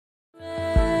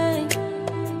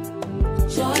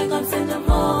Joy comes in the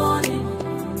morning.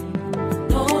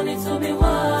 No need to be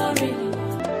worried.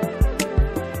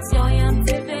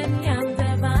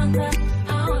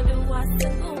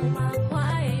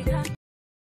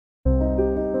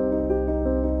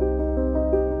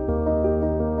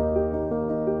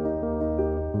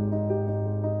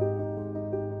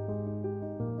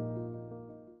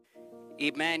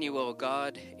 Emmanuel,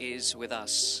 God is with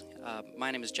us.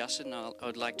 My name is Justin. I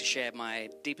would like to share my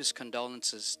deepest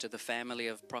condolences to the family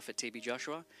of Prophet TB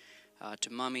Joshua, to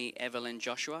Mummy Evelyn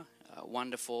Joshua, a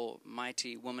wonderful,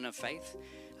 mighty woman of faith,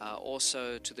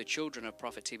 also to the children of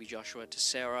Prophet TB Joshua, to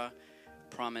Sarah,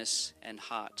 Promise, and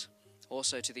Hart,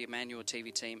 also to the Emmanuel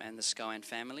TV team and the Scowan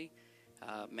family.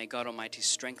 May God Almighty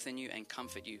strengthen you and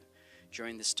comfort you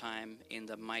during this time in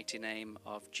the mighty name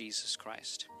of Jesus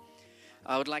Christ.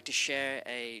 I would like to share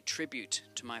a tribute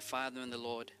to my father in the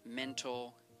Lord,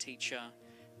 mentor, teacher,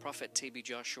 Prophet TB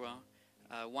Joshua,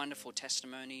 a wonderful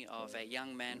testimony of a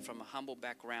young man from a humble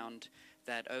background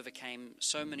that overcame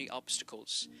so many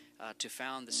obstacles to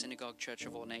found the Synagogue Church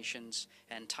of All Nations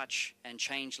and touch and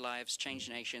change lives, change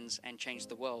nations, and change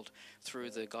the world through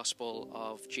the gospel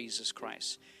of Jesus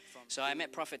Christ. So I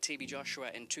met Prophet TB Joshua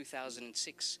in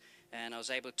 2006, and I was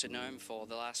able to know him for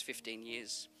the last 15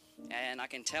 years. And I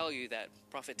can tell you that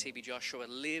Prophet TB Joshua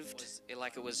lived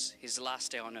like it was his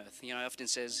last day on earth. You know, he often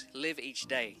says, live each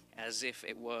day as if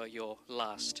it were your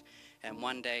last, and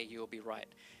one day you'll be right.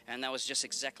 And that was just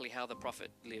exactly how the prophet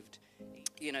lived.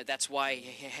 You know, that's why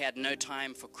he had no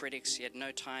time for critics. He had no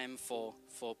time for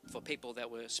people that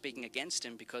were speaking against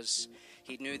him, because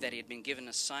he knew that he had been given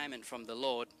an assignment from the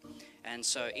Lord. And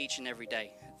so each and every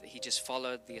day, he just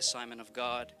followed the assignment of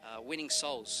God, winning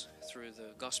souls through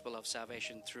the gospel of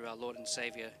salvation through our Lord and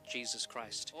Savior, Jesus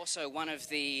Christ. Also, one of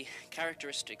the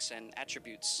characteristics and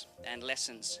attributes and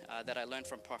lessons that I learned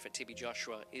from Prophet TB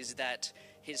Joshua is that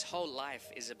his whole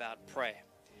life is about prayer.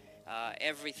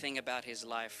 Everything about his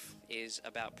life is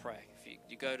about prayer. If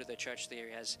you go to the church there,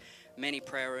 he has many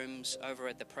prayer rooms over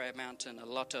at the prayer mountain, a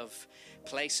lot of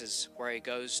places where he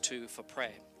goes to for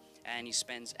prayer. And he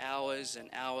spends hours and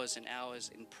hours and hours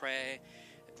in prayer,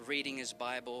 reading his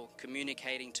Bible,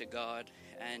 communicating to God,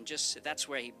 and just that's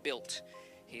where he built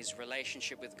his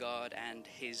relationship with God and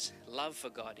his love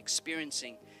for God,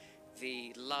 experiencing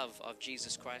the love of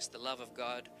Jesus Christ, the love of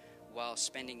God, while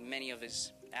spending many of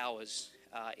his hours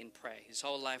in prayer. His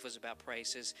whole life was about prayer. He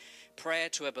says, prayer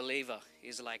to a believer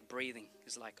is like breathing,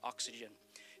 is like oxygen.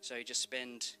 So he just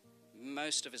spent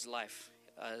most of his life,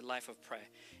 a life of prayer.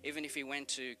 Even if he went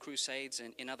to crusades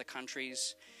in other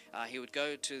countries, he would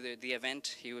go to the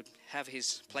event, he would have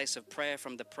his place of prayer,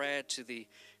 from the prayer to the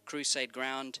crusade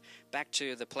ground, back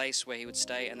to the place where he would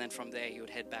stay, and then from there he would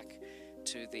head back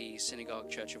to the Synagogue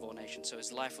Church of All Nations. So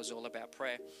his life was all about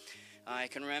prayer. I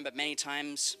can remember many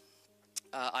times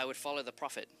I would follow the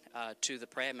prophet to the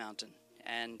prayer mountain.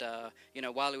 And, you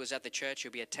know, while he was at the church,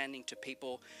 he'll be attending to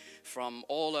people from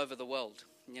all over the world,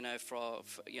 you know,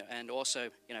 and also,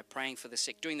 you know, praying for the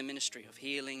sick, doing the ministry of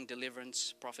healing,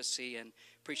 deliverance, prophecy, and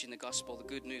preaching the gospel, the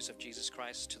good news of Jesus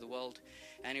Christ to the world.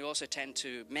 And he also attended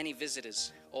to many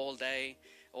visitors all day,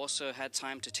 also had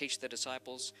time to teach the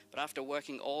disciples. But after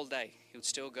working all day, he would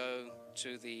still go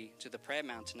to the prayer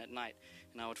mountain at night.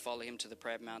 And I would follow him to the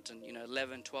prayer mountain, you know,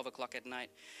 11, 12 o'clock at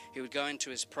night. He would go into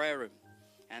his prayer room.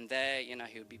 And there, you know,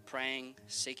 he would be praying,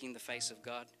 seeking the face of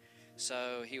God.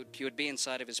 So he would be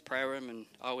inside of his prayer room, and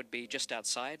I would be just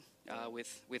outside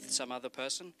with some other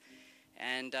person.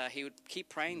 And he would keep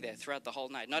praying there throughout the whole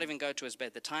night, not even go to his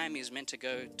bed. The time he was meant to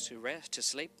go to rest, to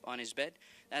sleep on his bed,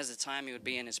 that's the time he would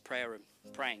be in his prayer room,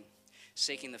 praying,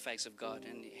 seeking the face of God.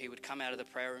 And he would come out of the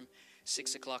prayer room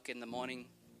 6 o'clock in the morning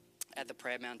at the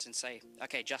prayer mountain, say,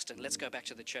 okay, Justin, let's go back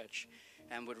to the church.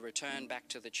 And would return back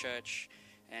to the church,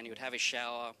 and he would have his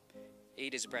shower,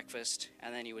 eat his breakfast,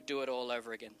 and then he would do it all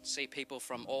over again. See people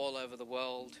from all over the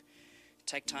world,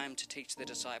 take time to teach the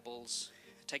disciples,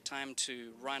 take time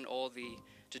to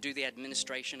to do the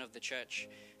administration of the church.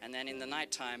 And then in the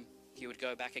nighttime, he would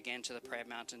go back again to the prayer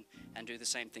mountain and do the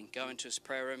same thing. Go into his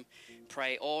prayer room,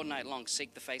 pray all night long,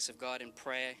 seek the face of God in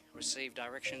prayer, receive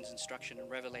directions, instruction,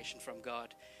 and revelation from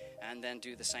God, and then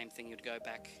do the same thing. He would go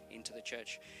back into the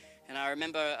church. And I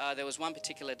remember there was one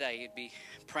particular day, he'd be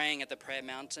praying at the prayer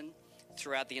mountain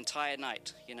throughout the entire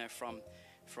night, you know, from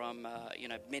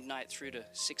midnight through to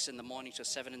 6 in the morning to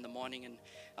 7 in the morning. And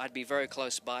I'd be very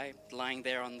close by, lying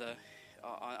there on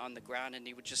the ground, and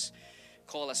he would just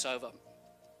call us over.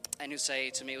 And he'd say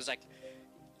to me, it was like,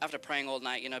 after praying all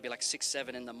night, you know, it'd be like 6,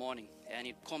 7 in the morning. And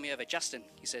he'd call me over, Justin,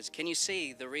 he says, can you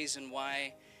see the reason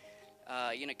why,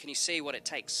 can you see what it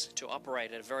takes to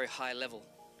operate at a very high level?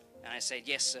 And I said,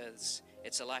 yes, sir,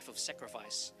 it's a life of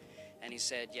sacrifice. And he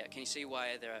said, yeah, can you see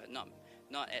why there are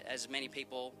not as many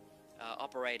people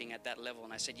operating at that level?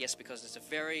 And I said, yes, because it's a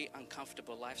very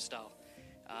uncomfortable lifestyle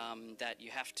that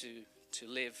you have to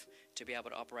live to be able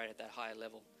to operate at that higher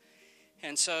level.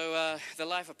 And so the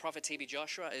life of Prophet T.B.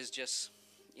 Joshua is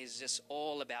just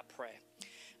all about prayer.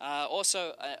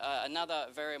 Also, another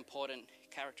very important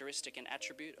characteristic and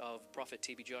attribute of Prophet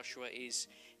T.B. Joshua is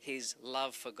his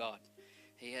love for God.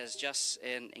 He has just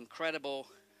an incredible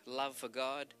love for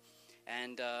God.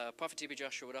 And Prophet T.B.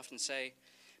 Joshua would often say,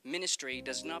 ministry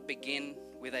does not begin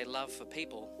with a love for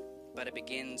people, but it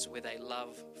begins with a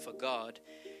love for God,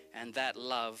 and that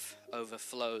love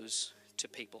overflows to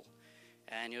people.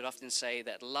 And he would often say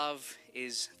that love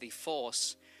is the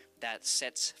force that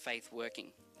sets faith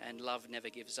working, and love never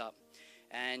gives up.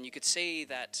 And you could see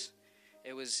that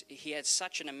he had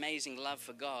such an amazing love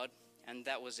for God, and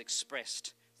that was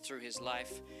expressed through his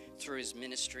life, through his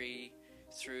ministry,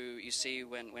 through, you see,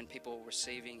 when people were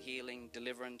receiving healing,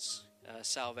 deliverance,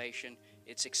 salvation,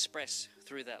 it's expressed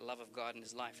through that love of God in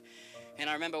his life. And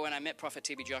I remember when I met Prophet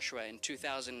T.B. Joshua in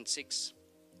 2006,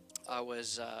 I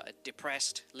was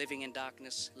depressed, living in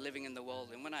darkness, living in the world.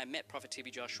 And when I met Prophet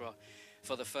T.B. Joshua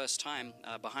for the first time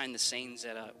behind the scenes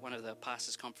at one of the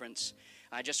pastors' conference,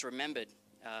 I just remembered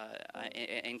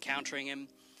encountering him.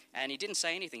 And he didn't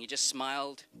say anything. He just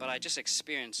smiled. But I just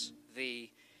experienced the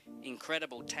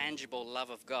incredible, tangible love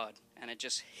of God. And it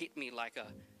just hit me like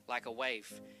a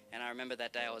wave. And I remember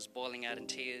that day I was boiling out in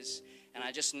tears. And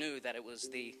I just knew that it was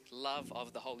the love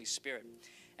of the Holy Spirit.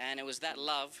 And it was that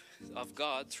love of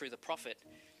God through the prophet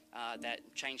that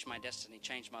changed my destiny,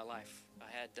 changed my life.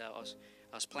 I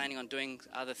was planning on doing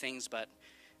other things, but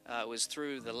it was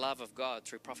through the love of God,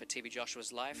 through Prophet T.B.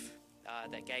 Joshua's life,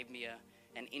 that gave me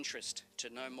an interest to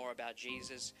know more about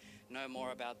Jesus, know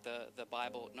more about the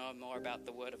Bible, know more about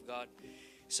the Word of God.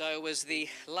 So it was the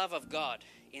love of God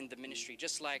in the ministry,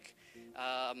 just like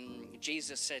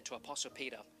Jesus said to Apostle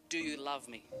Peter, "Do you love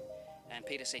me?" And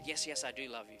Peter said, "Yes, yes, I do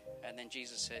love you." And then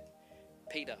Jesus said,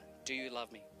 "Peter, do you love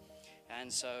me?"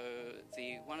 And so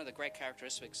one of the great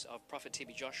characteristics of Prophet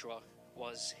T.B. Joshua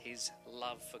was his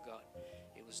love for God.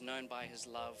 It was known by his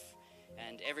love,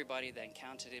 and everybody that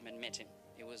encountered him and met him,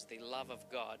 it was the love of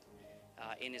God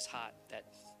in his heart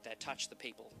that touched the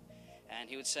people. And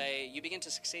he would say, you begin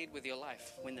to succeed with your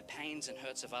life when the pains and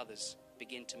hurts of others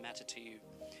begin to matter to you.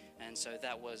 And so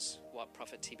that was what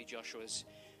Prophet T.B. Joshua's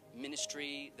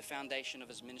ministry, the foundation of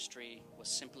his ministry, was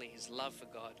simply his love for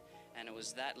God. And it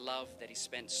was that love that he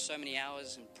spent so many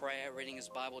hours in prayer, reading his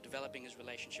Bible, developing his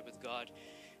relationship with God.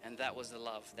 And that was the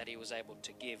love that he was able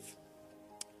to give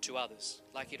to others.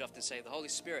 Like he'd often say, the Holy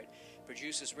Spirit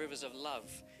produces rivers of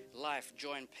love, life,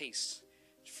 joy, and peace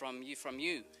from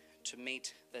you to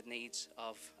meet the needs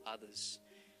of others.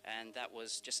 And that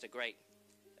was just a great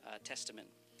testament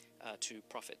to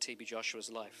Prophet T.B.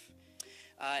 Joshua's life.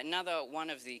 Another one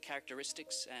of the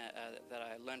characteristics that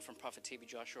I learned from Prophet T.B.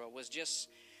 Joshua was just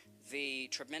the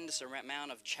tremendous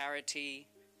amount of charity,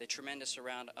 the tremendous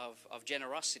amount of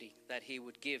generosity that he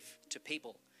would give to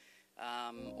people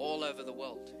all over the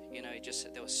world. You know,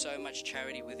 there was so much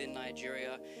charity within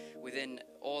Nigeria, within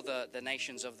all the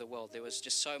nations of the world. There was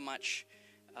just so much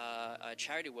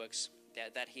charity works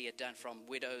that he had done, from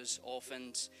widows,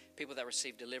 orphans, people that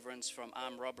received deliverance from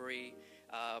armed robbery,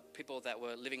 people that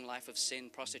were living life of sin,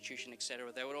 prostitution, etc.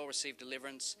 They would all receive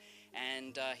deliverance,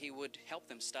 and he would help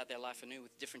them start their life anew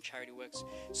with different charity works.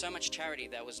 So much charity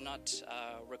that was not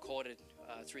recorded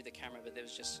through the camera, but there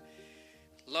was just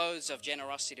loads of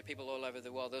generosity to people all over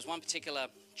the world. There was one particular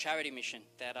charity mission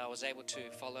that I was able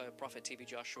to follow Prophet T.B.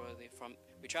 Joshua.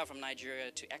 We traveled from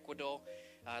Nigeria to Ecuador.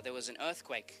 There was an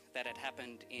earthquake that had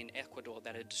happened in Ecuador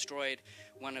that had destroyed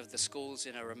one of the schools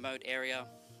in a remote area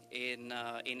in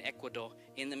Ecuador,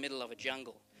 in the middle of a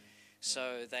jungle.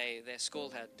 So their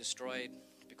school had destroyed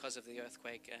because of the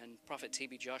earthquake, and Prophet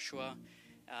T.B. Joshua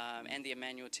and the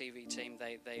Emmanuel TV team,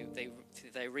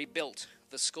 they rebuilt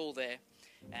the school there,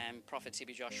 and Prophet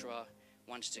T.B. Joshua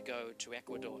wanted to go to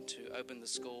Ecuador to open the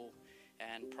school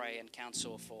and pray and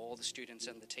counsel for all the students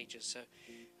and the teachers. So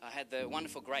I had the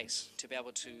wonderful grace to be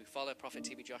able to follow Prophet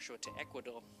T.B. Joshua to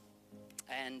Ecuador.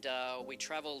 And we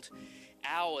traveled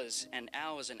hours and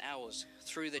hours and hours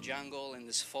through the jungle in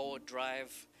this forward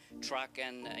drive truck.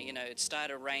 And, it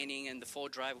started raining, and the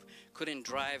forward drive couldn't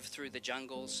drive through the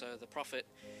jungle. So the prophet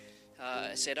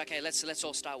said, okay, let's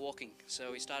all start walking.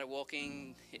 So we started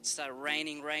walking. It started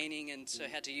raining, and so I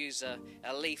had to use a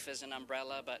leaf as an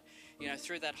umbrella. But,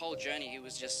 through that whole journey, he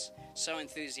was just so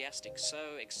enthusiastic,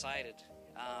 so excited,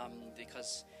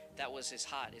 because that was his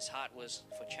heart. His heart was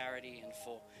for charity and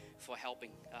for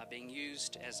helping, being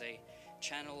used as a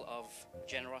channel of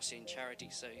generosity and charity.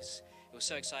 So it was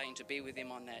so exciting to be with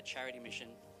him on that charity mission.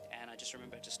 And I just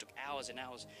remember it just took hours and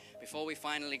hours before we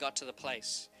finally got to the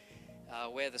place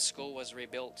where the school was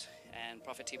rebuilt. And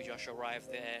Prophet TB Joshua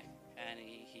arrived there, and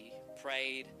he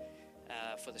prayed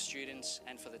for the students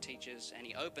and for the teachers, and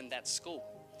he opened that school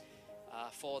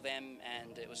for them,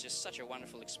 and it was just such a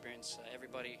wonderful experience.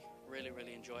 Everybody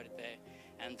really enjoyed it there.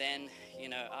 And then,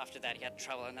 after that, he had to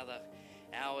travel another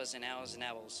hours and hours and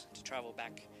hours to travel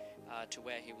back to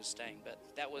where he was staying. But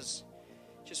that was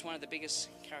just one of the biggest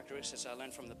characteristics I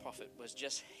learned from the prophet, was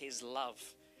just his love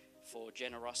for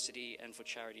generosity and for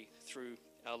charity through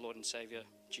our Lord and Savior,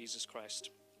 Jesus Christ.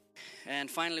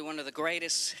 And finally, one of the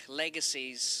greatest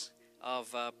legacies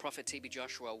of Prophet TB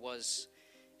Joshua was,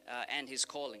 and his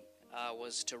calling,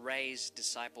 was to raise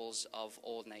disciples of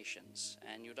all nations.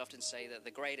 And you would often say that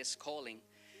the greatest calling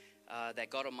that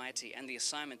God Almighty, and the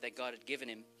assignment that God had given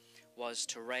him, was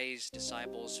to raise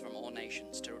disciples from all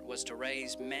nations, was to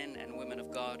raise men and women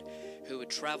of God who would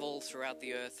travel throughout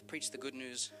the earth, preach the good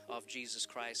news of Jesus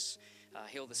Christ,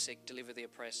 heal the sick, deliver the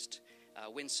oppressed,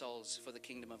 win souls for the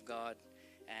kingdom of God,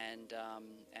 and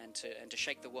to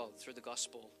shake the world through the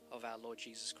gospel of our Lord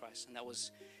Jesus Christ. And that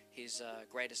was his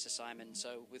greatest assignment.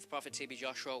 So with Prophet TB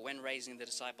Joshua, when raising the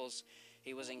disciples,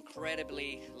 he was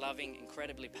incredibly loving,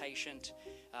 incredibly patient.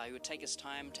 He would take his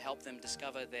time to help them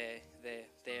discover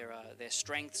their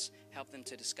strengths, help them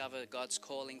to discover God's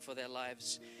calling for their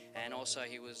lives. And also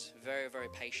he was very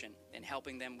patient in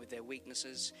helping them with their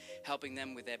weaknesses, helping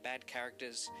them with their bad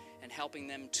characters, and helping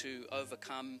them to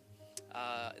overcome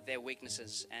their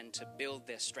weaknesses and to build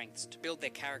their strengths, to build their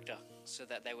character, so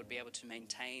that they would be able to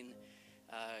maintain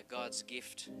God's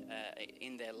gift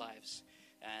in their lives.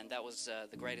 And that was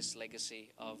the greatest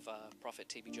legacy of Prophet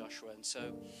TB Joshua. And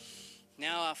so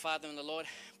now our Father in the Lord,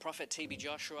 Prophet TB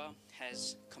Joshua,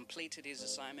 has completed his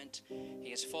assignment.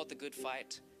 He has fought the good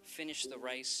fight, finished the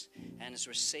race, and has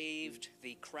received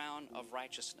the crown of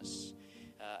righteousness.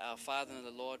 Our Father in the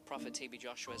Lord, Prophet TB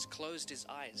Joshua, has closed his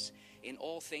eyes in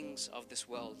all things of this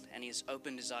world, and he has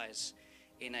opened his eyes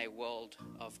in a world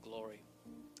of glory.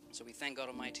 So we thank God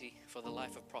Almighty for the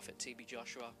life of Prophet TB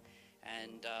Joshua,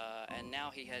 and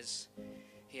now he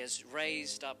has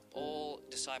raised up all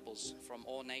disciples from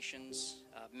all nations,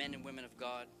 men and women of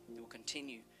God, who will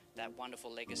continue that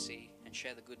wonderful legacy and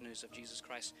share the good news of Jesus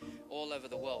Christ all over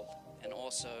the world, and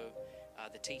also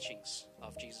the teachings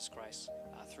of Jesus Christ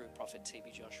through Prophet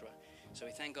TB Joshua. So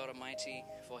we thank God Almighty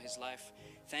for his life.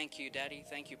 Thank you, Daddy.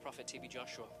 Thank you, Prophet TB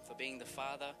Joshua, for being the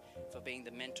father, for being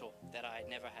the mentor that I had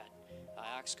never had.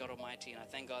 I ask God Almighty, and I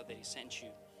thank God that he sent you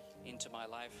into my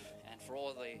life, and for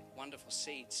all the wonderful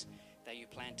seeds that you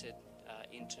planted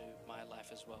into my life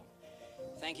as well.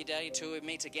 Thank you, Daddy. Till we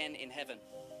meet again in heaven.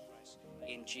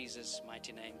 In Jesus'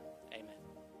 mighty name.